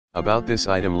About this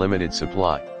item: limited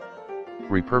supply.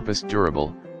 Repurposed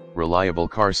durable, reliable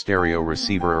car stereo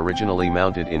receiver originally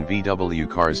mounted in VW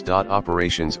cars.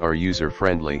 Operations are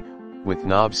user-friendly, with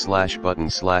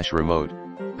knob/button/remote.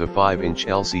 The 5-inch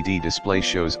LCD display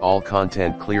shows all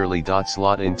content clearly.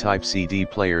 Slot-in Type CD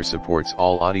player supports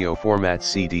all audio formats.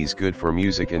 CDs good for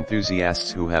music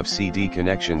enthusiasts who have CD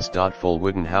connections. Full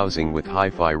wooden housing with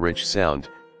hi-fi rich sound,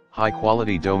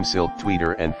 high-quality dome silk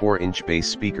tweeter and 4-inch bass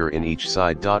speaker in each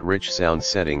side. Rich sound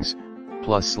settings,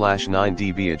 +/9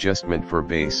 dB adjustment for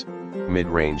bass,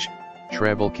 mid-range,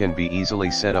 treble can be easily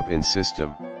set up in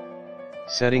system.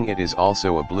 Setting: it is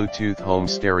also a Bluetooth home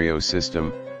stereo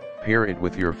system. Pair it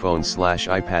with your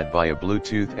phone/iPad via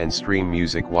Bluetooth and stream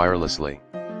music wirelessly.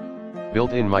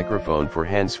 Built-in microphone for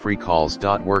hands-free calls.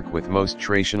 Work with most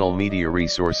traditional media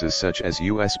resources such as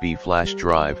USB flash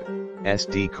drive,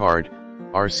 SD card,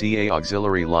 RCA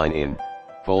auxiliary line-in.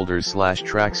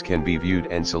 Folders/tracks can be viewed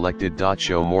and selected.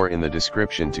 Show more in the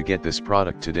description to get this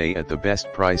product today at the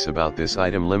best price. About this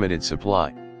item: limited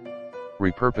supply.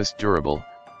 Repurposed durable,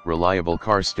 reliable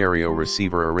car stereo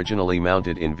receiver originally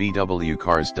mounted in VW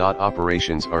cars.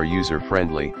 Operations are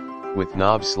user-friendly, with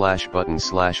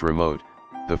knob/button/remote.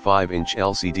 The 5-inch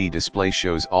LCD display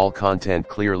shows all content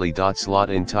clearly.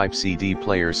 Slot-in Type CD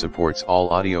player supports all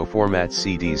audio formats.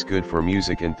 CDs good for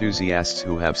music enthusiasts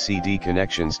who have CD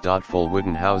connections. Full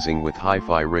wooden housing with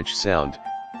hi-fi rich sound,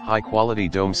 high-quality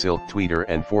dome silk tweeter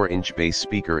and 4-inch bass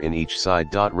speaker in each side.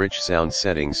 Rich sound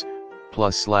settings,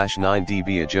 +/9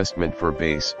 dB adjustment for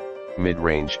bass,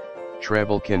 mid-range,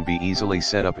 treble can be easily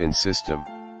set up in system.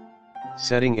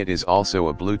 Setting: it is also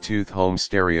a Bluetooth home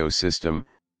stereo system.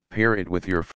 Pair it with your